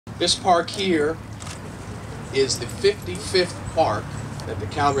This park here is the 55th park that the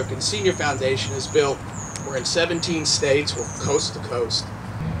Ripken Senior Foundation has built. We're in 17 states, we're coast to coast.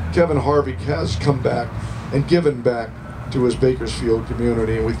 Kevin Harvick has come back and given back to his Bakersfield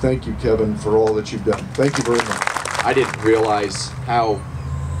community, and we thank you, Kevin, for all that you've done. Thank you very much. I didn't realize how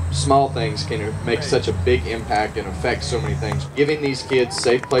small things can make such a big impact and affect so many things. Giving these kids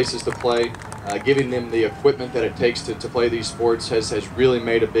safe places to play, giving them the equipment that it takes to play these sports has really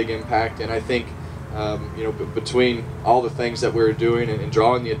made a big impact. And I think you know, between all the things that we're doing and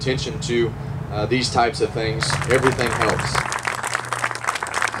drawing the attention to these types of things, everything helps.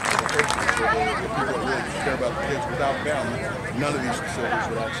 People that really care about the kids. Without them, none of these facilities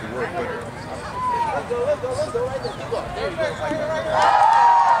would actually work.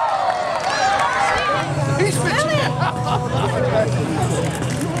 He's pitching.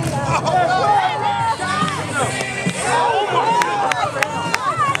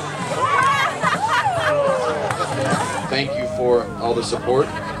 Thank you for all the support.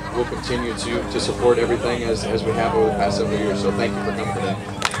 We'll continue to support everything as we have over the past several years. So thank you for coming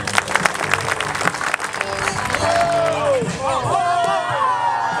today.